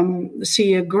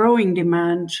see a growing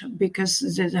demand, because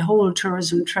the whole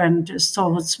tourism trend is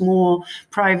towards more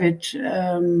private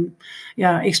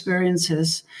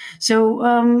experiences. So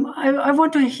I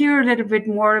want to hear a little bit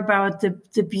more about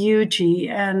the beauty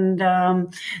and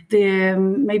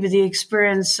maybe the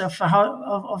experience of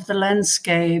the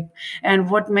landscape and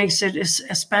what makes it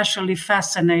especially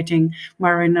fascinating.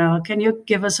 Marinel, can you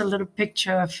give us a little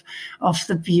picture of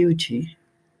the beauty?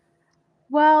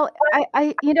 Well,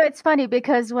 I it's funny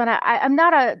because when I'm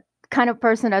not a kind of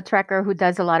person, a trekker who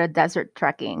does a lot of desert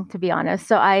trekking, to be honest.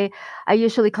 So I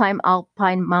usually climb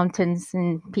alpine mountains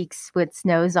and peaks with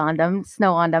snow on them.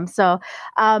 So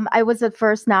I was at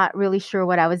first not really sure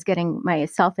what I was getting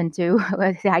myself into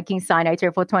with hiking Sinai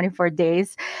Trail for 24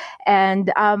 days.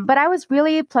 And but I was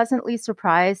really pleasantly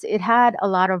surprised. It had a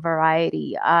lot of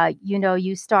variety.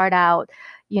 You start out,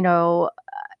 in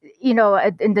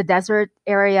the desert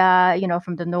area,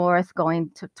 from the north going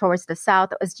towards the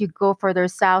south. As you go further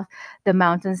south, the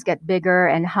mountains get bigger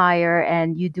and higher,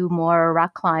 and you do more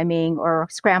rock climbing or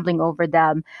scrambling over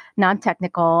them,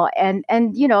 non-technical. And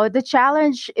the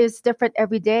challenge is different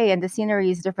every day, and the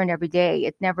scenery is different every day.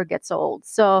 It never gets old.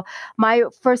 So my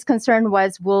first concern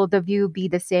was, will the view be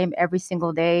the same every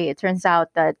single day? It turns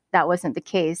out that wasn't the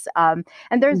case. And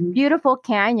there's beautiful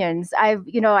canyons. I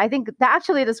think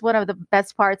that's one of the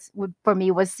best parts for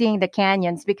me was seeing the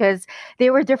canyons, because they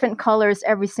were different colors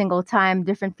every single time,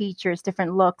 different features,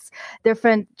 different looks,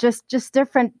 different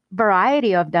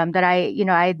variety of them that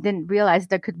I didn't realize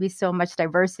there could be so much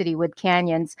diversity with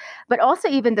canyons. But also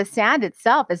even the sand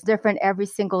itself is different every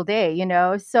single day,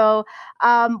 So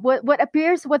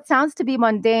what sounds to be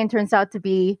mundane turns out to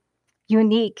be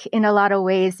unique in a lot of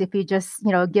ways if you just,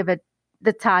 give it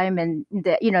the time and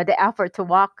the effort to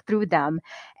walk through them.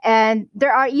 And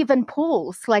there are even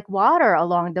pools, like water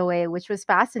along the way, which was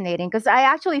fascinating, because I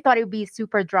actually thought it would be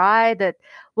super dry, that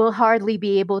we'll hardly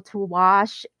be able to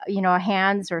wash,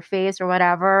 hands or face or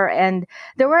whatever. And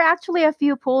there were actually a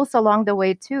few pools along the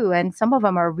way too. And some of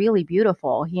them are really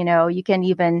beautiful. You can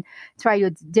even try to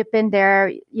dip in there,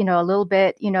 a little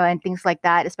bit, and things like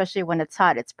that, especially when it's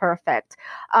hot. It's perfect.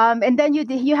 And then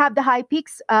you have the high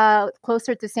peaks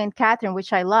closer to St. Catherine,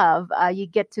 which I love. You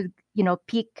get to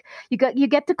peak. You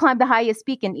get to climb the highest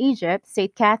peak in Egypt,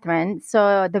 St. Catherine.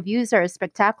 So the views are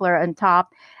spectacular on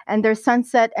top, and there's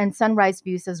sunset and sunrise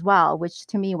views as well, which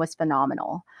to me was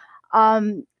phenomenal.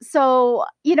 So,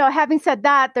 having said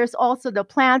that, there's also the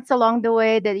plants along the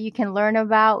way that you can learn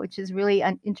about, which is really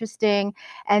interesting.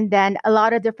 And then a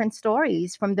lot of different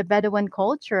stories from the Bedouin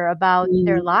culture about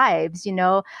their lives.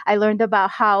 I learned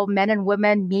about how men and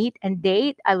women meet and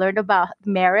date. I learned about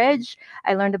marriage.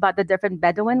 I learned about the different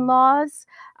Bedouin laws,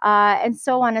 and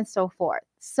so on and so forth.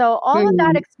 So all of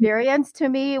that experience to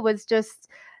me was just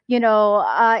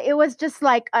it was just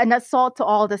like an assault to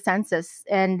all the senses.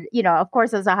 And, of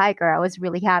course, as a hiker, I was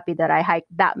really happy that I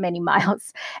hiked that many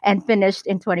miles and finished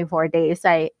in 24 days.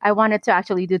 I wanted to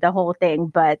actually do the whole thing,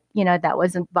 but, that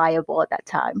wasn't viable at that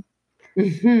time.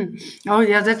 Oh,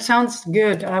 yeah, that sounds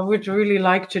good. I would really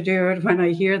like to do it when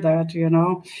I hear that,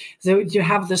 So you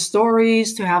have the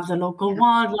stories, to have the local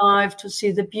wildlife, to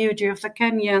see the beauty of the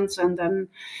canyons. And then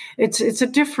it's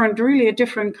really a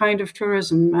different kind of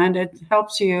tourism. And it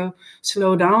helps you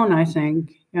slow down, I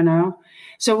think,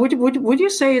 So would you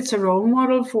say it's a role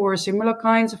model for similar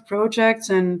kinds of projects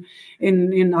and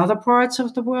in other parts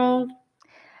of the world?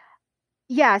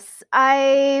 Yes,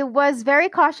 I was very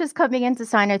cautious coming into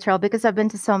Sinai Trail because I've been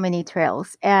to so many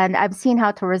trails and I've seen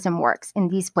how tourism works in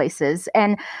these places.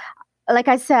 And like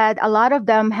I said, a lot of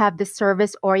them have the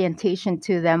service orientation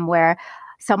to them where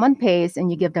someone pays and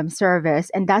you give them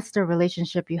service. And that's the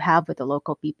relationship you have with the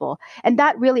local people. And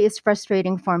that really is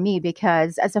frustrating for me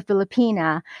because as a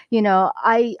Filipina,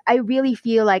 I really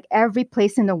feel like every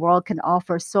place in the world can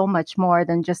offer so much more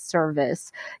than just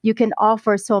service. You can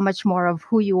offer so much more of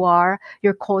who you are,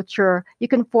 your culture. You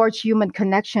can forge human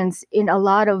connections in a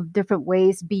lot of different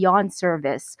ways beyond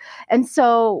service. And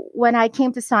so when I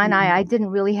came to Sinai, I didn't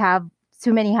really have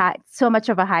so much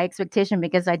of a high expectation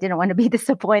because I didn't want to be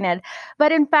disappointed.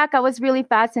 But in fact, I was really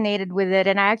fascinated with it.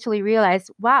 And I actually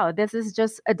realized, wow, this is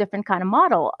just a different kind of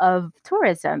model of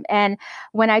tourism. And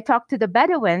when I talked to the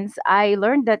Bedouins, I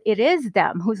learned that it is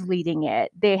them who's leading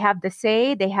it. They have the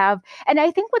say, and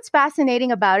I think what's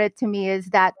fascinating about it to me is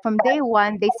that from day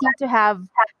one, they seem to have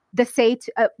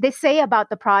they say about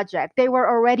the project. They were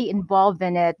already involved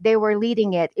in it. They were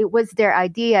leading it. It was their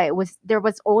idea. There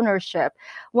was ownership.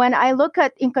 When I look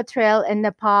at Inca Trail in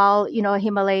Nepal,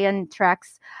 Himalayan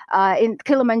treks, in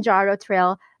Kilimanjaro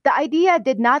Trail, the idea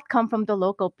did not come from the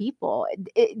local people.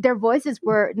 Their voices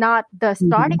were not the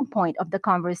starting point of the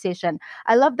conversation.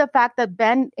 I love the fact that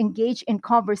Ben engaged in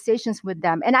conversations with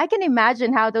them. And I can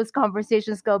imagine how those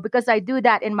conversations go because I do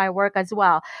that in my work as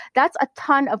well. That's a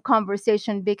ton of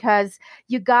conversation because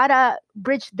you gotta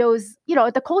bridge those,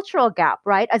 the cultural gap,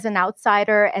 right? As an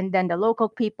outsider and then the local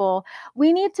people.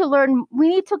 We need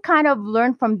to kind of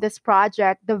learn from this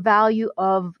project the value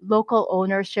of local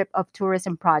ownership of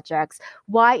tourism projects,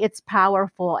 why it's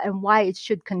powerful and why it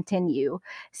should continue.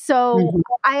 So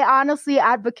I honestly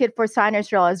advocate for Sinai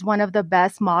Trail as one of the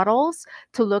best models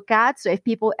to look at. So if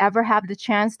people ever have the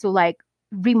chance to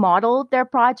remodel their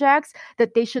projects,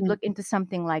 that they should look into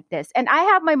something like this. And I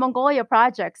have my Mongolia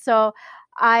project. So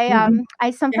I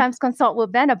sometimes consult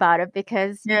with Ben about it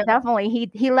because definitely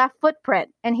he left footprint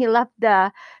and he left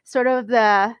the sort of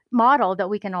the model that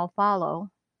we can all follow.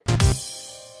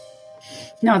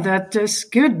 No, that is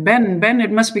good, Ben. Ben,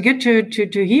 it must be good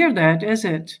to hear that, is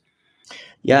it?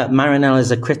 Yeah, Marinel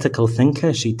is a critical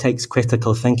thinker. She takes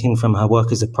critical thinking from her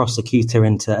work as a prosecutor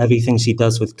into everything she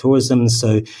does with tourism.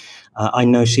 So I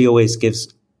know she always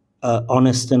gives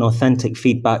honest and authentic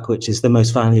feedback, which is the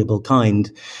most valuable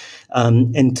kind.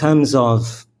 In terms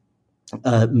of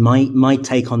my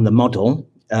take on the model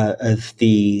of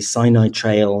the Sinai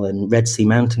Trail and Red Sea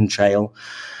Mountain Trail,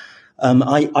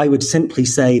 I would simply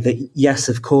say that, yes,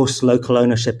 of course, local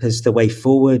ownership is the way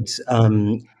forward.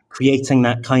 Creating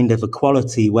that kind of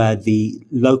equality where the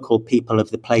local people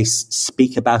of the place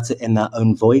speak about it in their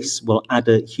own voice will add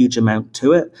a huge amount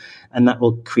to it. And that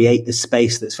will create a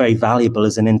space that's very valuable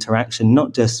as an interaction,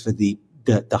 not just for the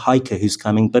hiker who's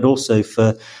coming, but also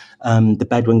for the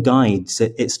Bedouin guides.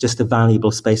 It's just a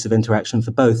valuable space of interaction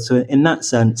for both. So in that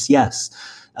sense, yes.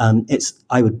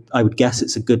 I would guess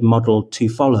it's a good model to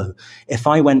follow. If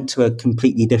I went to a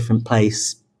completely different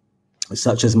place,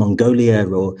 such as Mongolia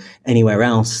or anywhere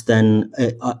else, then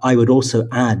I would also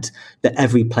add that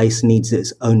every place needs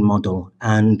its own model,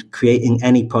 and creating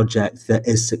any project that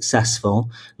is successful,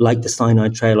 like the Sinai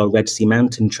Trail or Red Sea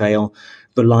Mountain Trail,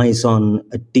 relies on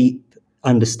a deep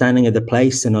understanding of the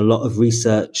place and a lot of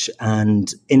research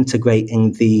and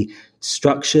integrating the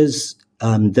structures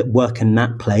that work in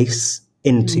that place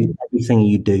into everything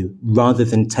you do, rather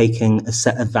than taking a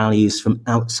set of values from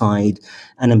outside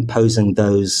and imposing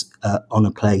those on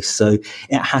a place. So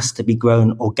it has to be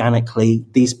grown organically.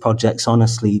 These projects,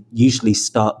 honestly, usually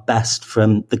start best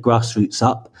from the grassroots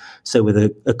up. So with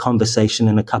a conversation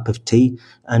and a cup of tea,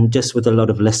 and just with a lot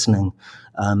of listening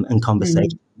and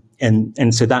conversation.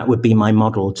 And so that would be my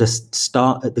model. Just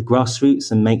start at the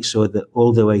grassroots and make sure that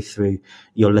all the way through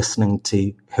you're listening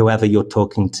to whoever you're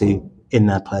talking to in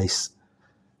their place.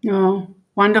 Oh,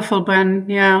 wonderful, Ben.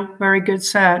 Yeah, very good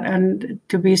said. And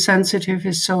to be sensitive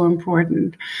is so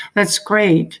important. That's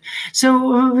great.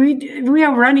 So we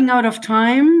are running out of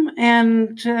time,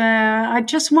 and I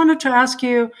just wanted to ask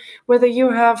you whether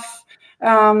you have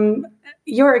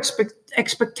your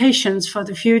expectations for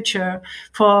the future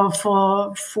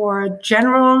for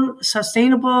general,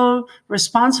 sustainable,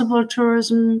 responsible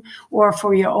tourism, or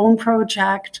for your own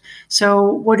project.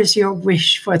 So, what is your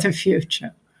wish for the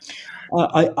future?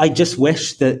 I just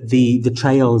wish that the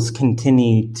trails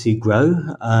continue to grow,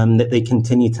 that they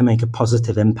continue to make a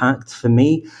positive impact. For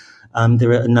me,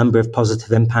 there are a number of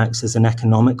positive impacts as an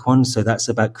economic one. So that's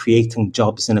about creating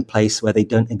jobs in a place where they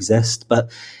don't exist, but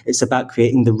it's about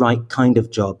creating the right kind of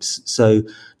jobs. So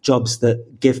jobs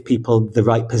that give people the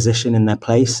right position in their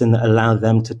place and that allow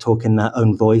them to talk in their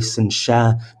own voice and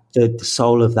share the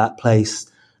soul of that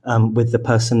place with the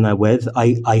person they're with.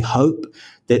 I hope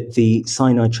that the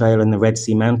Sinai Trail and the Red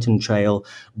Sea Mountain Trail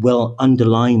will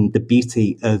underline the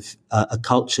beauty of a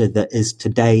culture that is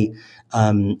today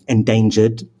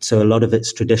endangered. So a lot of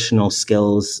its traditional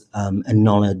skills and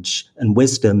knowledge and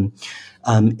wisdom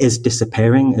is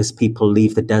disappearing as people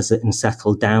leave the desert and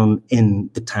settle down in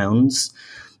the towns.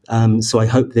 So I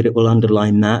hope that it will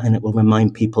underline that, and it will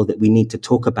remind people that we need to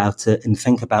talk about it and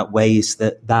think about ways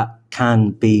that that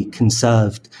can be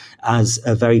conserved as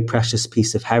a very precious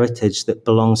piece of heritage that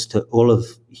belongs to all of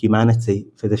humanity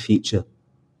for the future.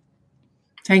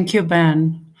 Thank you,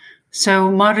 Ben.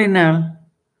 So, Marinel.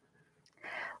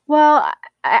 Well,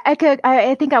 I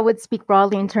think I would speak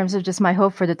broadly in terms of just my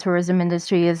hope for the tourism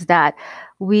industry is that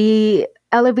we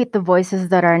elevate the voices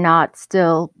that are not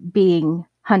still being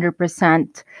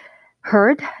 100%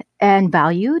 heard and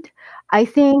valued. I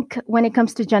think when it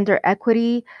comes to gender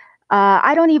equity,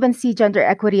 I don't even see gender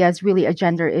equity as really a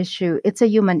gender issue. It's a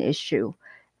human issue.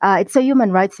 It's a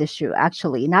human rights issue,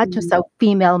 actually, not just a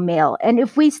female male. And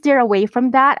if we steer away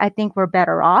from that, I think we're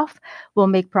better off. We'll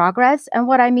make progress. And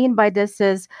what I mean by this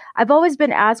is I've always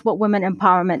been asked what women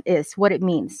empowerment is, what it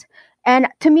means. And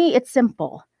to me, it's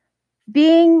simple.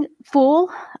 Being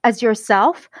full as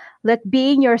yourself, like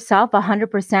being yourself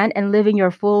 100% and living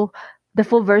the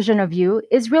full version of you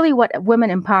is really what women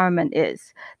empowerment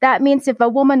is. That means if a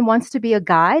woman wants to be a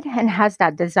guide and has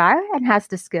that desire and has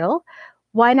the skill,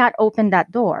 why not open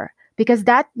that door? Because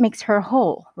that makes her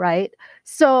whole, right?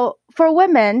 So for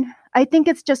women, I think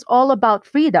it's just all about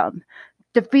freedom,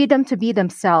 the freedom to be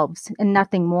themselves and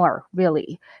nothing more,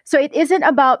 really. So it isn't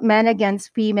about men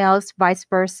against females, vice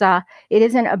versa. It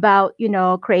isn't about,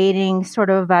 creating sort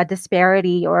of a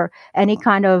disparity or any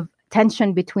kind of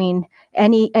tension between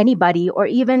anybody or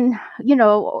even,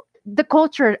 the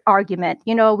culture argument.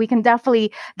 We can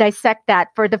definitely dissect that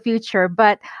for the future,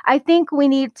 but I think we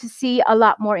need to see a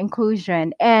lot more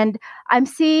inclusion. And I'm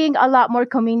seeing a lot more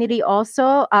community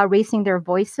also raising their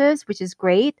voices, which is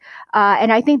great.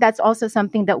 And I think that's also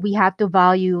something that we have to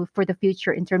value for the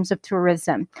future in terms of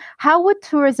tourism. How would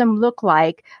tourism look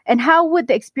like and how would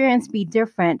the experience be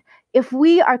different if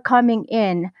we are coming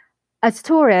in as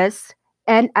tourists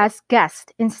and as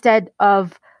guests instead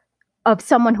of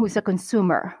someone who's a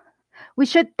consumer? We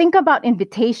should think about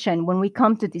invitation when we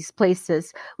come to these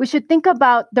places. We should think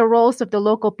about the roles of the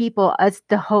local people as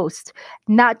the host,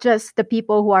 not just the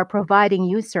people who are providing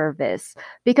you service.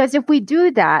 Because if we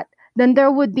do that, then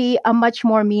there would be a much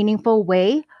more meaningful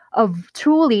way of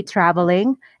truly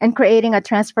traveling and creating a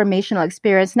transformational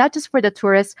experience, not just for the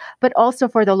tourists, but also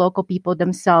for the local people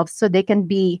themselves, so they can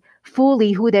be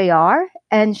fully who they are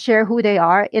and share who they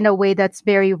are in a way that's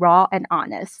very raw and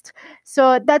honest.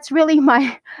 So that's really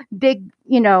my big,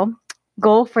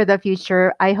 goal for the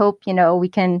future. I hope, we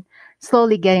can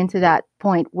slowly get into that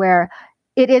point where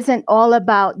it isn't all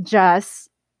about just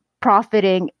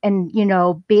profiting and,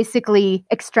 basically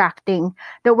extracting,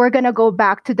 that we're going to go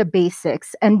back to the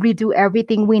basics and redo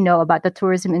everything we know about the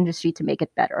tourism industry to make it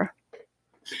better.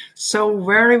 So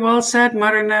very well said,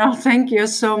 Marinel. Thank you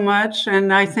so much.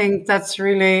 And I think that's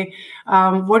really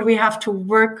what we have to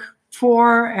work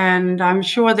for, and I'm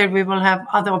sure that we will have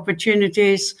other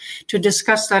opportunities to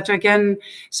discuss that again.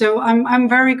 So I'm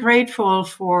very grateful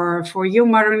for you,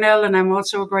 Marinel, and I'm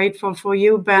also grateful for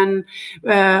you, Ben.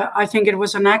 I think it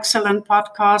was an excellent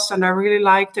podcast, and I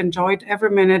really enjoyed every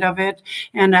minute of it,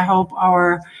 and I hope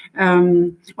our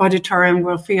auditorium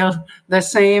will feel the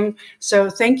same. So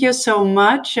thank you so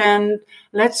much, and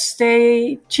let's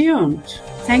stay tuned.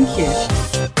 Thank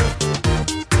you.